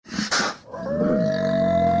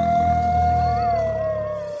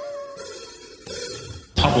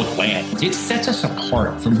public land. It sets us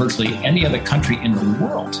apart from virtually any other country in the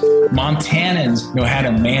world. Montanans know how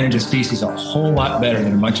to manage a species a whole lot better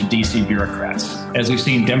than a bunch of DC bureaucrats, as we've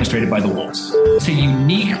seen demonstrated by the wolves. It's a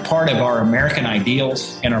unique part of our American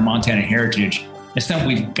ideals and our Montana heritage. It's something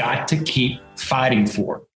we've got to keep fighting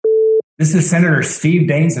for. This is Senator Steve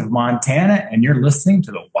Daines of Montana, and you're listening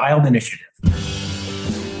to the Wild Initiative.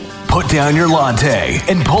 Put down your latte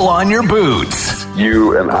and pull on your boots.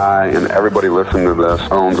 You and I and everybody listening to this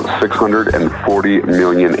owns 640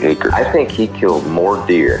 million acres. I think he killed more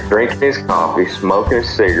deer drinking his coffee, smoking a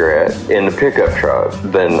cigarette in the pickup truck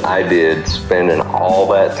than I did spending all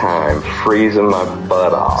that time freezing my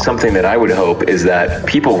butt off. Something that I would hope is that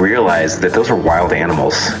people realize that those are wild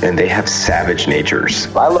animals and they have savage natures.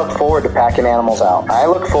 I look forward to packing animals out. I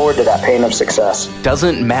look forward to that pain of success.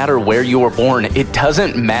 Doesn't matter where you were born. It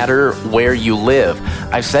doesn't matter where you live.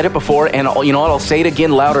 I've said it before, and you know what? I'll say it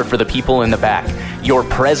again louder for the people in the back. Your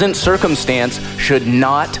present circumstance should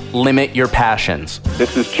not limit your passions.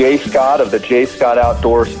 This is Jay Scott of the Jay Scott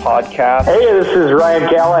Outdoors podcast. Hey, this is Ryan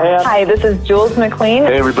Callahan. Hi, this is Jules McLean.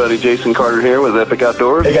 Hey, everybody. Jason Carter here with Epic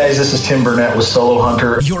Outdoors. Hey, guys. This is Tim Burnett with Solo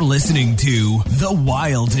Hunter. You're listening to The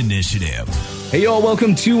Wild Initiative. Hey, y'all.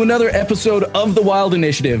 Welcome to another episode of The Wild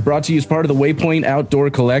Initiative, brought to you as part of the Waypoint Outdoor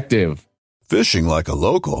Collective. Fishing like a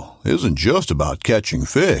local isn't just about catching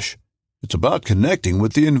fish. It's about connecting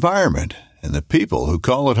with the environment and the people who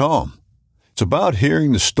call it home. It's about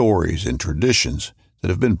hearing the stories and traditions that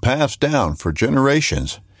have been passed down for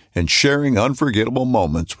generations and sharing unforgettable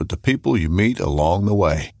moments with the people you meet along the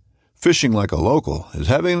way. Fishing like a local is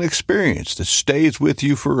having an experience that stays with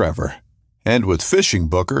you forever. And with Fishing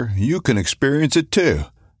Booker, you can experience it too,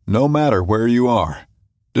 no matter where you are.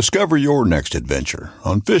 Discover your next adventure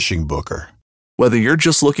on Fishing Booker. Whether you're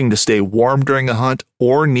just looking to stay warm during a hunt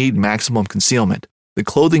or need maximum concealment, the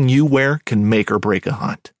clothing you wear can make or break a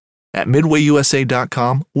hunt. At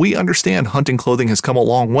MidwayUSA.com, we understand hunting clothing has come a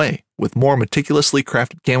long way with more meticulously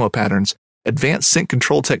crafted camo patterns, advanced scent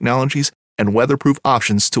control technologies, and weatherproof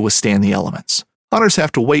options to withstand the elements. Hunters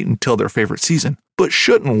have to wait until their favorite season, but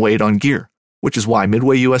shouldn't wait on gear, which is why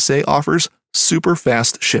Midway USA offers super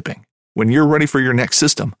fast shipping. When you're ready for your next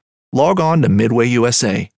system, log on to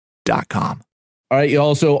MidwayUSA.com. All right,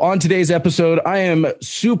 y'all. So on today's episode, I am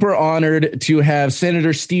super honored to have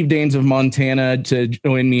Senator Steve Daines of Montana to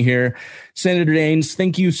join me here. Senator Daines,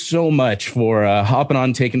 thank you so much for hopping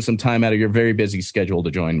on, taking some time out of your very busy schedule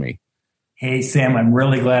to join me. Hey, Sam, I'm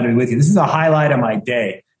really glad to be with you. This is a highlight of my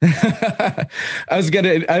day.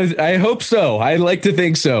 I hope so. I like to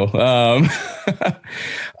think so.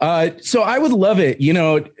 So I would love it,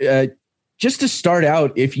 just to start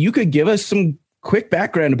out, if you could give us some quick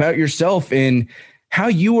background about yourself and how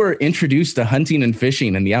you were introduced to hunting and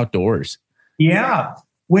fishing and the outdoors. Yeah.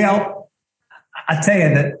 Well, I tell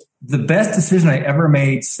you that the best decision I ever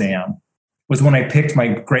made, Sam, was when I picked my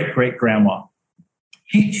great-great-grandma.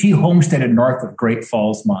 She homesteaded north of Great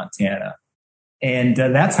Falls, Montana. And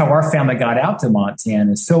that's how our family got out to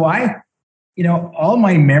Montana. So all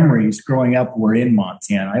my memories growing up were in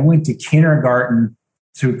Montana. I went to kindergarten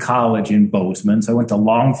through college in Bozeman. So I went to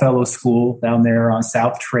Longfellow School down there on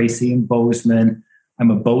South Tracy in Bozeman.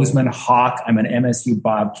 I'm a Bozeman Hawk. I'm an MSU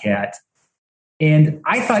Bobcat. And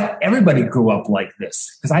I thought everybody grew up like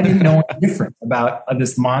this because I didn't know any different about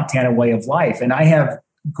this Montana way of life. And I have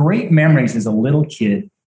great memories as a little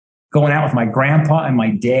kid going out with my grandpa and my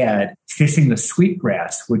dad fishing the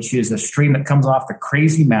Sweetgrass, which is a stream that comes off the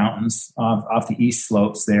Crazy Mountains off the east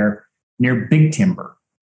slopes there near Big Timber.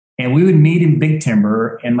 And we would meet in Big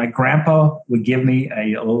Timber, and my grandpa would give me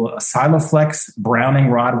a Siloflex Browning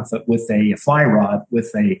rod with a fly rod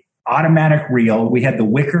with a automatic reel. We had the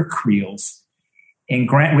wicker creels, and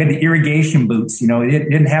we had the irrigation boots. It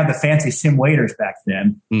didn't have the fancy sim waders back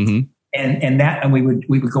then. Mm-hmm. And we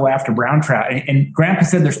would go after brown trout. And Grandpa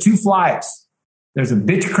said, "There's two flies. There's a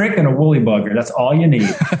bitch crick and a woolly bugger. That's all you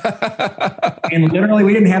need." And literally,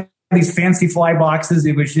 we didn't have these fancy fly boxes.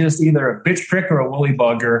 It was just either a bitch crick or a woolly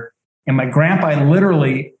bugger. And my grandpa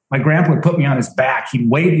would put me on his back. He'd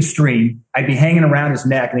wade the stream. I'd be hanging around his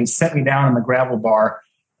neck, and he'd set me down on the gravel bar,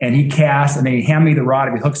 and he'd cast, and then he'd hand me the rod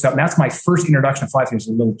and he hooks up. And that's my first introduction to fly fishing as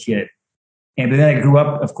a little kid. And then I grew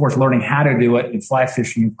up, of course, learning how to do it and fly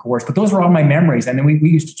fishing, of course. But those were all my memories. And then we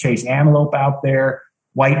used to chase antelope out there,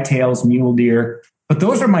 whitetails, mule deer. But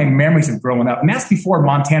those are my memories of growing up. And that's before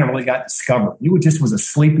Montana really got discovered. It just was a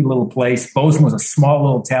sleepy little place. Bozeman was a small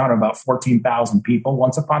little town of about 14,000 people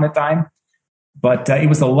once upon a time. But it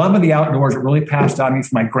was the love of the outdoors that really passed on me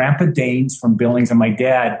from my grandpa Daines from Billings and my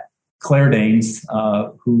dad, Claire Daines,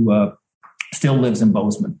 who still lives in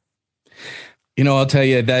Bozeman. I'll tell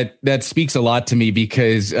you that speaks a lot to me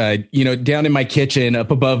because, down in my kitchen up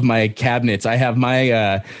above my cabinets, I have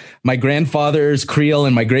my grandfather's creel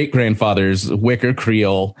and my great grandfather's wicker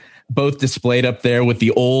creel, both displayed up there with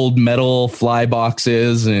the old metal fly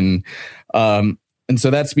boxes. And so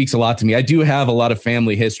that speaks a lot to me. I do have a lot of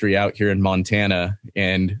family history out here in Montana,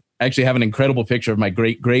 and I actually have an incredible picture of my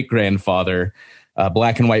great great grandfather,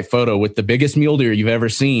 black and white photo with the biggest mule deer you've ever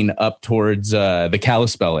seen up towards the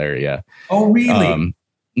Kalispell area. Oh, really?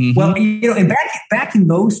 Well, and back in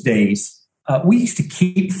those days, we used to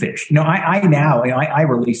keep fish. I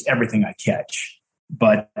release everything I catch,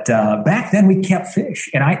 but back then we kept fish,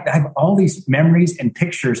 and I have all these memories and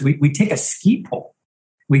pictures. We take a ski pole,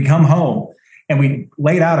 we come home, and we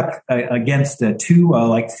laid out against two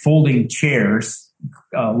folding chairs,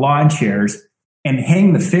 lawn chairs, and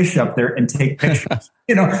hang the fish up there and take pictures.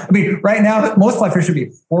 Right now, most of my fish would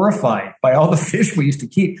be horrified by all the fish we used to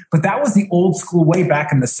keep. But that was the old school way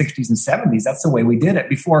back in the 60s and 70s. That's the way we did it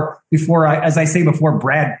before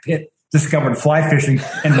Brad Pitt discovered fly fishing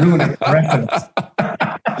and ruined it for the rest of us.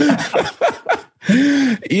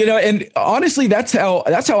 And honestly, that's how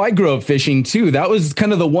I grew up fishing too. That was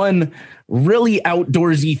kind of the one really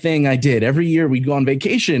outdoorsy thing I did. Every year we'd go on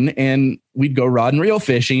vacation and we'd go rod and reel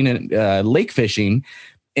fishing and lake fishing,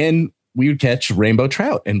 and we would catch rainbow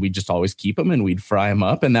trout, and we'd just always keep them and we'd fry them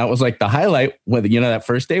up. And that was like the highlight. That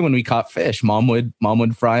first day when we caught fish, mom would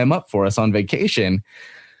fry them up for us on vacation.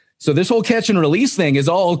 So this whole catch and release thing is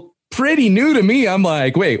all pretty new to me. I'm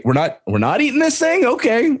like, wait, we're not eating this thing.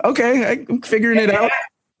 Okay. I'm figuring it out.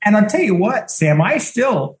 And I'll tell you what, Sam, I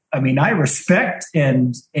respect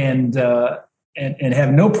and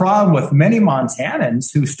have no problem with many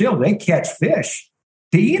Montanans who they catch fish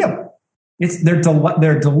to eat them.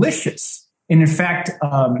 They're delicious. And in fact,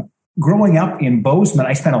 growing up in Bozeman,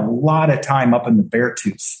 I spent a lot of time up in the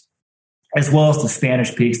Beartooths, as well as the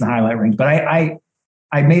Spanish Peaks and the Highlight Range. But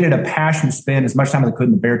I made it a passion to spend as much time as I could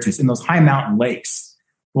in the Beartooths, in those high mountain lakes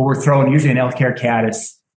where we're throwing usually an elk hair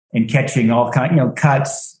caddis and catching all kind,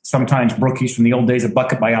 cuts, sometimes brookies from the old days of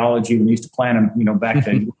bucket biology when we used to plant them, back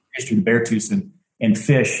then, history of the Beartooths and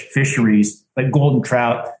fisheries, like golden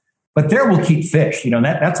trout. But there we'll keep fish.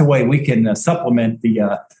 That's a way we can supplement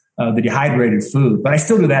the dehydrated food. But I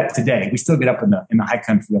still do that today. We still get up in the high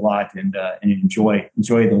country a lot and enjoy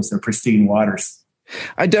those pristine waters.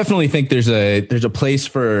 I definitely think there's a place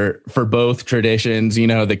for both traditions,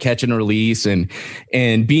 the catch and release and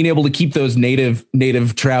being able to keep those native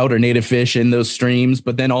trout or native fish in those streams.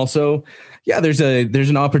 But then also, there's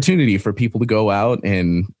an opportunity for people to go out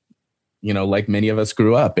and, like many of us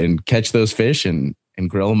grew up, and catch those fish and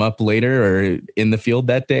grill them up later or in the field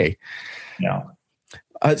that day. Yeah.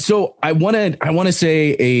 So I want to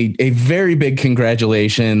say a very big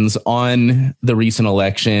congratulations on the recent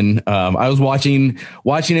election. I was watching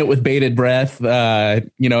it with bated breath,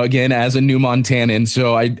 again, as a new Montanan.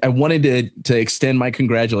 So I wanted to extend my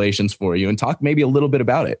congratulations for you and talk maybe a little bit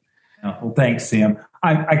about it. Well, thanks, Sam.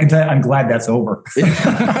 I can tell you, I'm glad that's over.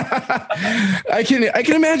 I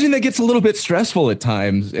can imagine that gets a little bit stressful at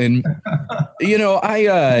times. And,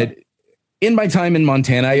 in my time in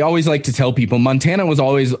Montana, I always like to tell people Montana was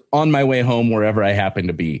always on my way home wherever I happened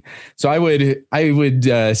to be. So I would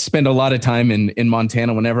spend a lot of time in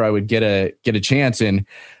Montana whenever I would get a chance. And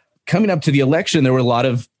coming up to the election, there were a lot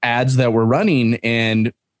of ads that were running.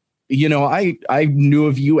 And, I knew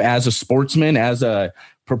of you as a sportsman, as a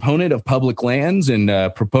proponent of public lands and a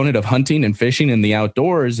proponent of hunting and fishing in the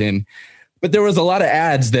outdoors. But there was a lot of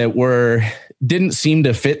ads that didn't seem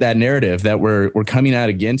to fit that narrative, that were coming out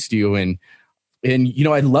against you. And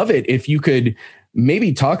I'd love it if you could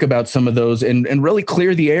maybe talk about some of those and really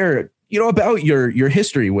clear the air, about your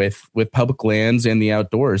history with public lands and the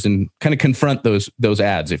outdoors, and kind of confront those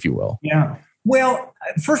ads, if you will. Yeah. Well,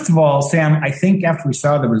 first of all, Sam, I think after we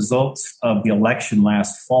saw the results of the election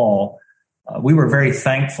last fall, we were very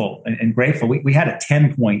thankful and grateful. We had a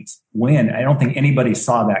 10-point win. I don't think anybody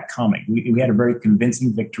saw that coming. We had a very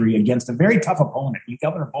convincing victory against a very tough opponent.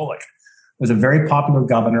 Governor Bullock was a very popular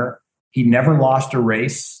governor. He never lost a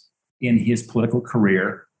race in his political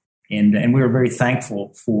career. And we were very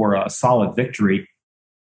thankful for a solid victory.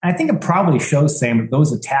 I think it probably shows, Sam, that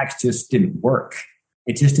those attacks just didn't work.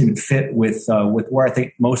 It just didn't fit with where I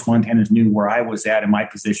think most Montanans knew where I was at in my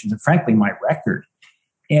positions and, frankly, my record.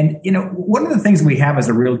 And, one of the things we have as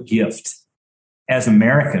a real gift as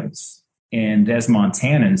Americans and as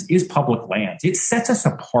Montanans is public lands. It sets us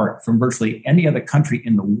apart from virtually any other country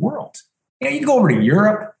in the world. You go over to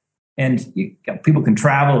Europe and people can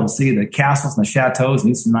travel and see the castles and the chateaus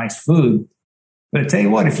and eat some nice food. But I tell you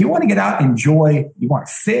what, if you want to get out and enjoy, you want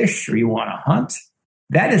to fish or you want to hunt,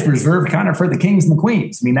 that is reserved kind of for the kings and the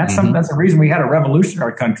queens. I mean, that's that's the reason we had a revolution in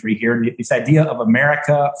our country here. This idea of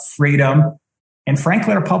America, freedom, and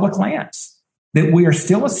frankly, our public lands. That we are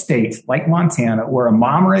still a state like Montana where a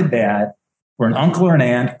mom or a dad or an uncle or an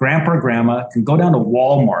aunt, grandpa or grandma can go down to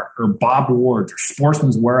Walmart or Bob Ward's or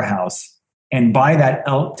Sportsman's Warehouse and buy that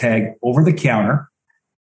elk tag over the counter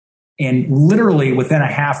and literally within a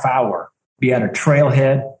half hour be at a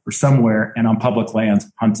trailhead or somewhere and on public lands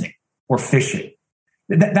hunting or fishing.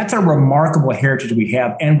 That's a remarkable heritage we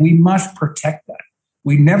have, and we must protect that.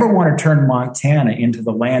 We never want to turn Montana into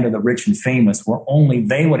the land of the rich and famous where only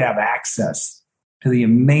they would have access to the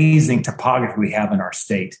amazing topography we have in our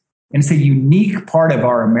state. And it's a unique part of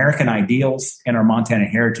our American ideals and our Montana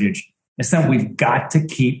heritage. It's something we've got to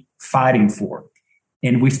keep fighting for.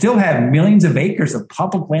 And we still have millions of acres of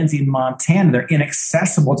public lands in Montana that are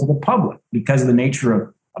inaccessible to the public because of the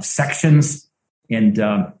nature of sections and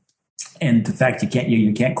the fact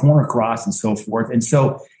you can't corner cross and so forth. And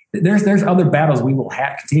so there's other battles we will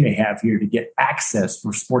continue to have here to get access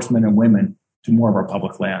for sportsmen and women to more of our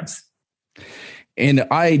public lands. And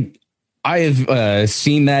I have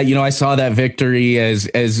seen that, I saw that victory as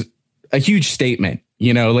a huge statement,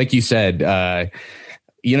 like you said,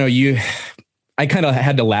 I kind of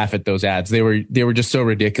had to laugh at those ads. They were just so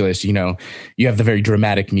ridiculous. You have the very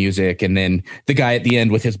dramatic music and then the guy at the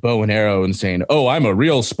end with his bow and arrow and saying, "Oh, I'm a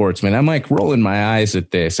real sportsman." I'm like rolling my eyes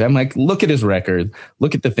at this. I'm like, look at his record.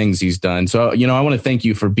 Look at the things he's done. So, I want to thank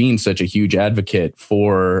you for being such a huge advocate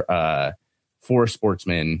for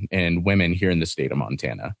sportsmen and women here in the state of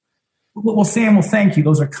Montana. Well, Sam, thank you.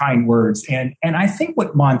 Those are kind words. And I think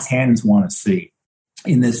what Montanans want to see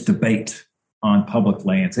in this debate on public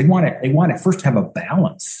lands, they want to first have a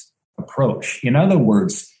balanced approach. In other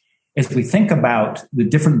words, as we think about the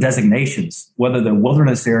different designations, whether they're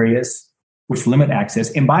wilderness areas, which limit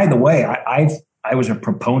access. And by the way, I was a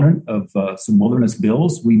proponent of some wilderness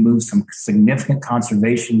bills. We moved some significant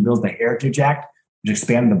conservation bills, the Heritage Act, which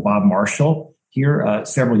expanded to Bob Marshall here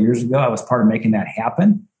several years ago. I was part of making that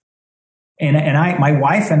happen. And my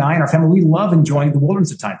wife and I and our family, we love enjoying the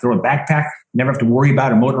wilderness at times. Throw a backpack, never have to worry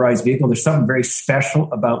about a motorized vehicle. There's something very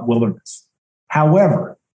special about wilderness.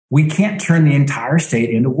 However, we can't turn the entire state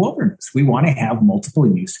into wilderness. We want to have multiple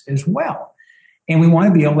use as well. And we want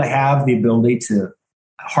to be able to have the ability to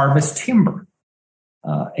harvest timber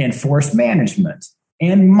and forest management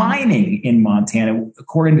and mining in Montana.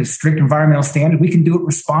 According to strict environmental standards, we can do it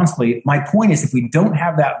responsibly. My point is, if we don't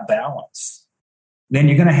have that balance, then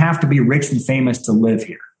you're going to have to be rich and famous to live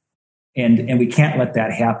here. And we can't let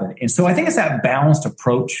that happen. And so I think it's that balanced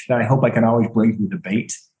approach that I hope I can always bring to the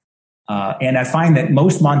debate. And I find that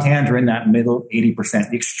most Montanans are in that middle 80%.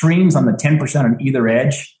 The extremes on the 10% on either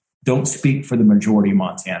edge don't speak for the majority of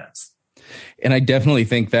Montanans. And I definitely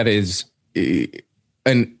think that is the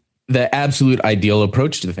absolute ideal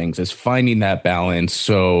approach to things, is finding that balance.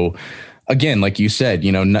 So again, like you said,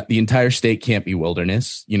 the entire state can't be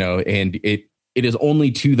wilderness, and it is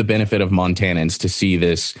only to the benefit of Montanans to see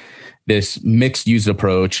this mixed use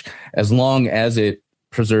approach, as long as it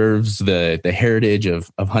preserves the heritage of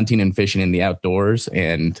hunting and fishing in the outdoors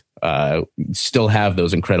and still have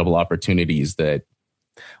those incredible opportunities that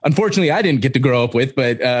unfortunately I didn't get to grow up with,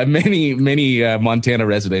 but many Montana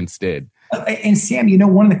residents did. And Sam,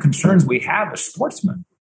 one of the concerns we have as sportsmen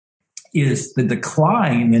is the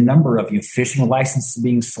decline in the number of fishing licenses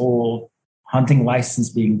being sold, hunting licenses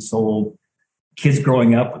being sold, kids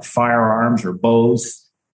growing up with firearms or bows.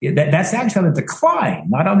 That's actually on the decline,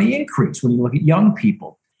 not on the increase when you look at young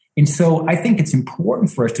people. And so I think it's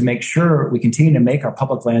important for us to make sure we continue to make our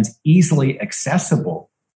public lands easily accessible,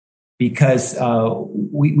 because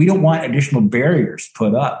we don't want additional barriers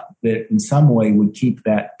put up that in some way would keep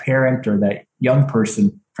that parent or that young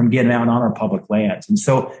person from getting out on our public lands. And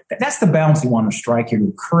so that's the balance we want to strike here to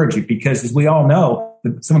encourage it, because as we all know,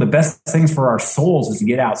 some of the best things for our souls is to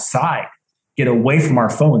get outside, get away from our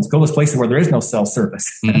phones, go to those places where there is no cell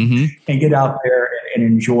service, and get out there and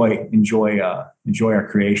enjoy our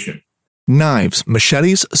creation. Knives,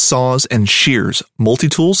 machetes, saws, and shears,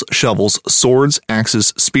 multi-tools, shovels, swords,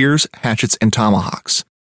 axes, spears, hatchets, and tomahawks.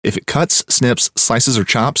 If it cuts, snips, slices, or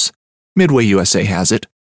chops, Midway USA has it.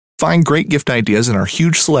 Find great gift ideas in our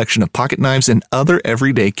huge selection of pocket knives and other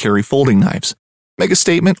everyday carry folding knives. Make a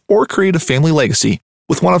statement or create a family legacy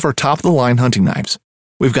with one of our top-of-the-line hunting knives.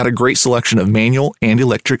 We've got a great selection of manual and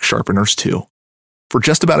electric sharpeners, too. For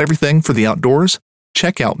just about everything for the outdoors,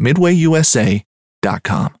 check out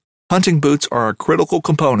MidwayUSA.com. Hunting boots are a critical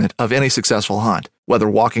component of any successful hunt. Whether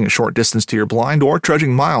walking a short distance to your blind or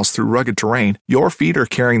trudging miles through rugged terrain, your feet are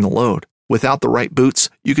carrying the load. Without the right boots,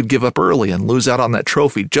 you could give up early and lose out on that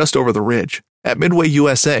trophy just over the ridge. At Midway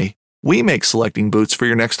USA, we make selecting boots for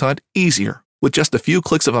your next hunt easier. With just a few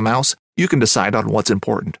clicks of a mouse, you can decide on what's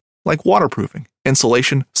important, like waterproofing,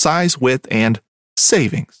 insulation, size, width, and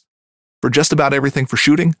savings. For just about everything for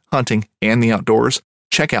shooting, hunting, and the outdoors,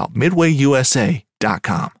 check out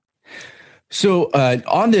MidwayUSA.com. So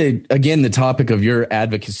on the topic of your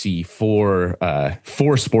advocacy for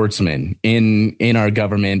sportsmen in our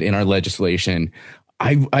government, in our legislation,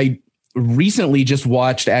 I recently just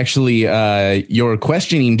watched actually your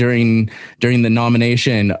questioning during the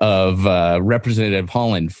nomination of Representative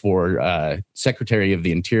Holland for Secretary of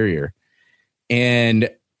the Interior. And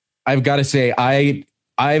I've got to say,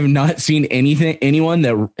 I've not seen anyone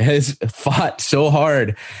that has fought so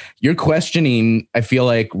hard. Your questioning, I feel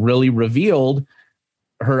like, really revealed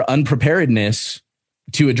her unpreparedness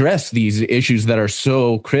to address these issues that are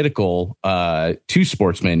so critical to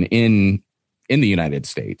sportsmen in the United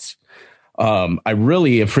States. I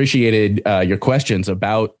really appreciated your questions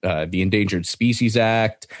about the Endangered Species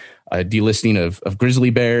Act, delisting of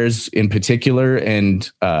grizzly bears in particular,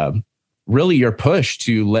 and really your push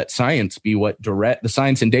to let science be the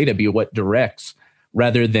science and data be what directs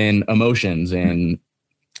rather than emotions and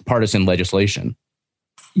partisan legislation.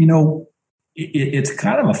 You know, it's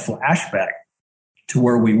kind of a flashback to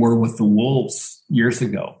where we were with the wolves years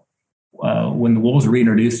ago, when the wolves were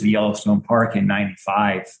reintroduced to Yellowstone Park in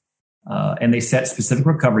 95, and they set specific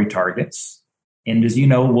recovery targets. And as you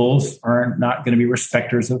know, wolves are not going to be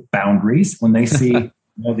respecters of boundaries. When they see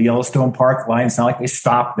the Yellowstone Park line, it's not like they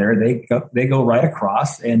stop there. They go right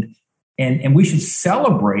across, and we should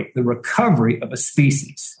celebrate the recovery of a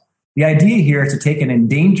species. The idea here is to take an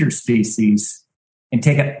endangered species and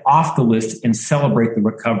take it off the list and celebrate the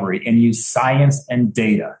recovery and use science and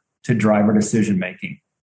data to drive our decision making.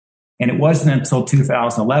 And it wasn't until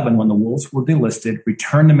 2011 when the wolves were delisted,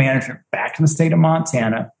 returned the management back to the state of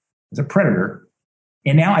Montana as a predator.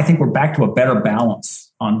 And now I think we're back to a better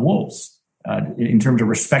balance on wolves. In terms of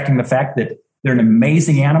respecting the fact that they're an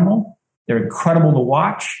amazing animal, they're incredible to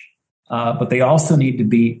watch, but they also need to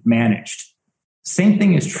be managed. Same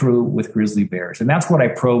thing is true with grizzly bears. And that's what I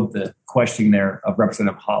probed the questioning there of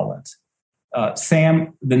Representative Holland.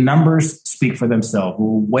 Sam, the numbers speak for themselves. We're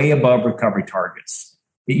way above recovery targets.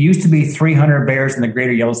 It used to be 300 bears in the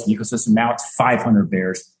greater Yellowstone ecosystem. Now it's 500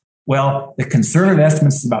 bears. Well, the conservative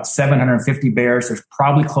estimate is about 750 bears. There's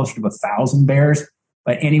probably closer to 1,000 bears.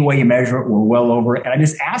 But any way you measure it, we're well over it. And I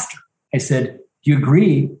just asked her, I said, do you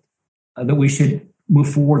agree that we should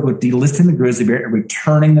move forward with delisting the grizzly bear and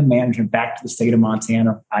returning the management back to the state of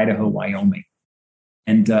Montana, Idaho, Wyoming?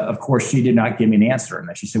 And of course, she did not give me an answer.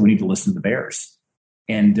 And she said, we need to listen to the bears.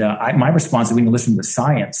 And my response is we need to listen to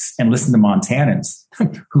science and listen to Montanans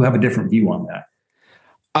who have a different view on that.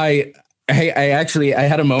 I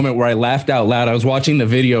had a moment where I laughed out loud. I was watching the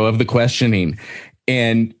video of the questioning,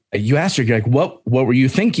 and you asked her, like, what were you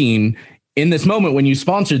thinking in this moment when you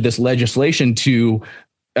sponsored this legislation to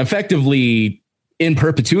effectively in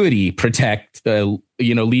perpetuity protect,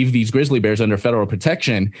 leave these grizzly bears under federal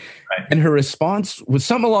protection? Right. And her response was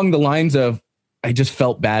something along the lines of, I just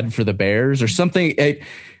felt bad for the bears or something.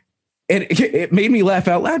 It made me laugh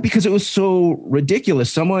out loud because it was so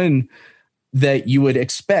ridiculous. Someone that you would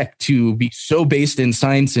expect to be so based in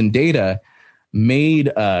science and data made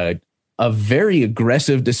a very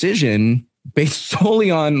aggressive decision based solely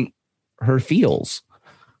on her feels.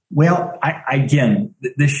 Well,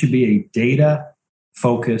 this should be a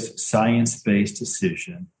data-focused, science-based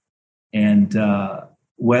decision. And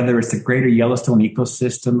whether it's the greater Yellowstone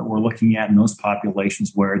ecosystem that we're looking at in those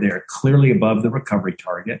populations where they're clearly above the recovery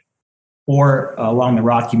target, or along the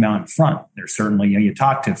Rocky Mountain front, there's certainly, you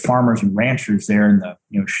talk to farmers and ranchers there in the,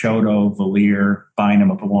 Choteau, Valier,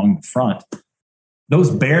 Bynum up along the front.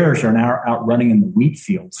 Those bears are now out running in the wheat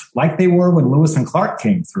fields like they were when Lewis and Clark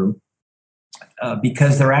came through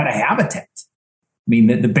because they're out of habitat. I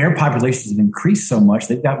mean, the bear populations have increased so much,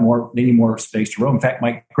 they need more space to roam. In fact,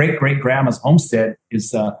 my great-great-grandma's homestead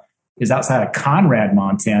is outside of Conrad,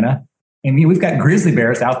 Montana. And we've got grizzly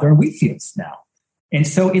bears out there in wheat fields now. And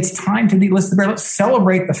so it's time to delist the bear. Let's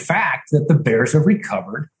celebrate the fact that the bears have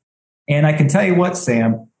recovered. And I can tell you what,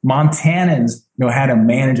 Sam, Montanans know how to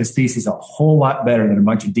manage a species a whole lot better than a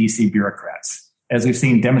bunch of DC bureaucrats, as we've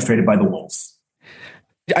seen demonstrated by the wolves.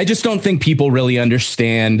 I just don't think people really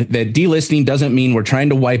understand that delisting doesn't mean we're trying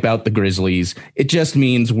to wipe out the grizzlies. It just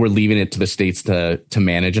means we're leaving it to the states to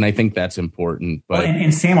manage. And I think that's important. But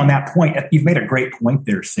and Sam, on that point, you've made a great point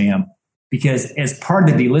there, Sam, because as part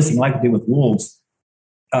of the delisting, like we did with wolves,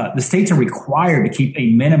 the states are required to keep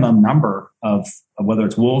a minimum number of whether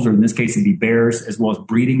it's wolves or in this case it'd be bears, as well as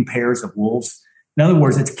breeding pairs of wolves. In other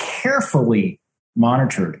words, it's carefully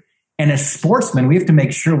monitored. And as sportsmen, we have to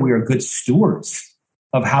make sure we are good stewards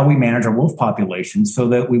of how we manage our wolf population so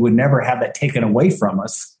that we would never have that taken away from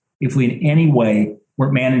us if we in any way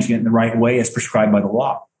weren't managing it in the right way as prescribed by the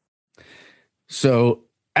law. So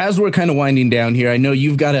as we're kind of winding down here, I know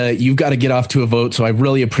you've got to get off to a vote. So I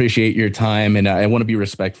really appreciate your time and I want to be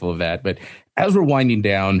respectful of that. But as we're winding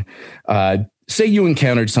down, say you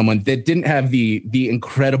encountered someone that didn't have the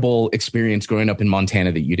incredible experience growing up in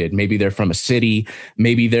Montana that you did. Maybe they're from a city,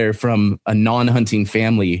 maybe they're from a non-hunting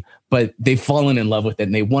family, but they've fallen in love with it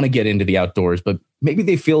and they want to get into the outdoors, but maybe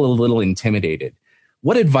they feel a little intimidated.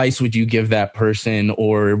 What advice would you give that person,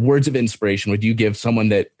 or words of inspiration would you give someone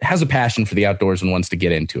that has a passion for the outdoors and wants to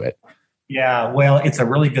get into it? Yeah, well, it's a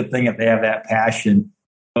really good thing if they have that passion.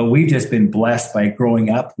 But we've just been blessed by growing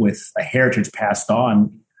up with a heritage passed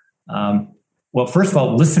on. Well, first of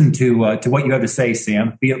all, listen to what you have to say,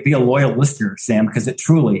 Sam. Be a loyal listener, Sam, because it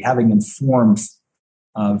truly, having informs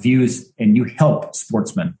views, and you help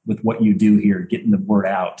sportsmen with what you do here, getting the word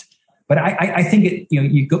out. But I think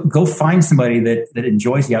you go find somebody that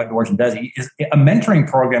enjoys the outdoors and does it. A mentoring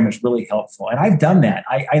program is really helpful, and I've done that.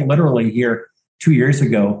 I literally here 2 years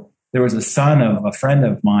ago, there was a son of a friend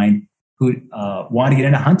of mine who wanted to get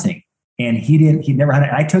into hunting, and he'd never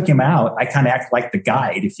hunted. I took him out. I kind of acted like the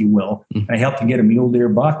guide, if you will, and I helped him get a mule deer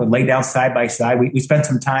buck. We'd lay down side by side. We spent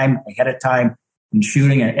some time ahead of time in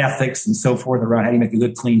shooting and ethics and so forth around how to make a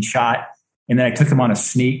good clean shot. And then I took him on a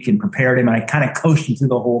sneak and prepared him. And I kind of coached him through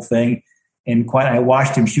the whole thing. And I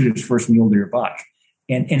watched him shoot his first mule deer buck.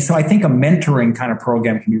 And so I think a mentoring kind of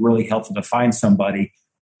program can be really helpful to find somebody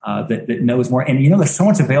that knows more. And, there's so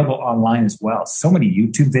much available online as well. So many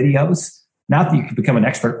YouTube videos. Not that you can become an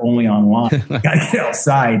expert only online. You got to get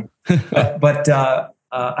outside. But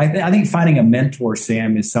I think finding a mentor,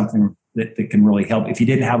 Sam, is something that can really help. If you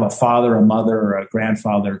didn't have a father, a mother, or a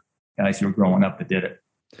grandfather, guys who were growing up that did it.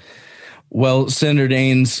 Well, Senator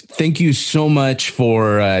Daines, thank you so much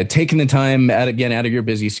for taking the time out of your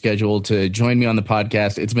busy schedule to join me on the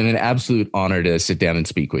podcast. It's been an absolute honor to sit down and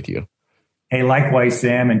speak with you. Hey, likewise,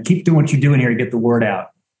 Sam, and keep doing what you're doing here to get the word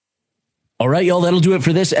out. All right, y'all, that'll do it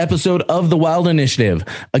for this episode of The Wild Initiative.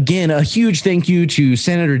 Again, a huge thank you to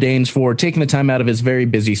Senator Daines for taking the time out of his very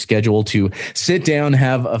busy schedule to sit down,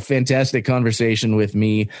 have a fantastic conversation with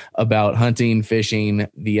me about hunting, fishing,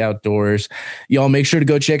 the outdoors. Y'all make sure to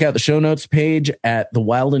go check out the show notes page at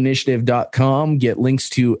thewildinitiative.com. Get links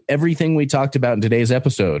to everything we talked about in today's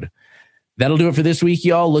episode. That'll do it for this week,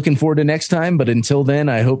 y'all. Looking forward to next time. But until then,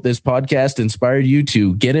 I hope this podcast inspired you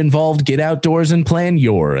to get involved, get outdoors, and plan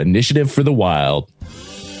your initiative for the wild.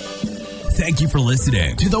 Thank you for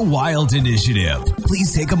listening to The Wild Initiative.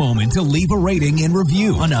 Please take a moment to leave a rating and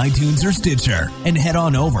review on iTunes or Stitcher. And head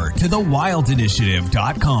on over to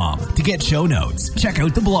thewildinitiative.com to get show notes, check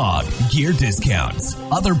out the blog, gear discounts,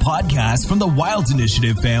 other podcasts from the Wild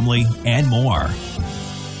Initiative family, and more.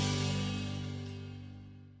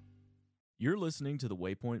 You're listening to the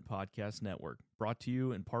Waypoint Podcast Network, brought to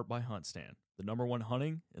you in part by HuntStand, the #1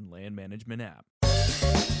 hunting and land management app.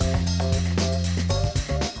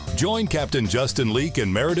 Join Captain Justin Leake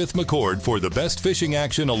and Meredith McCord for the best fishing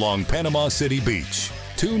action along Panama City Beach.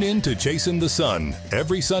 Tune in to Chasing the Sun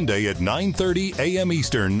every Sunday at 9:30 a.m.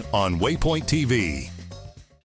 Eastern on Waypoint TV.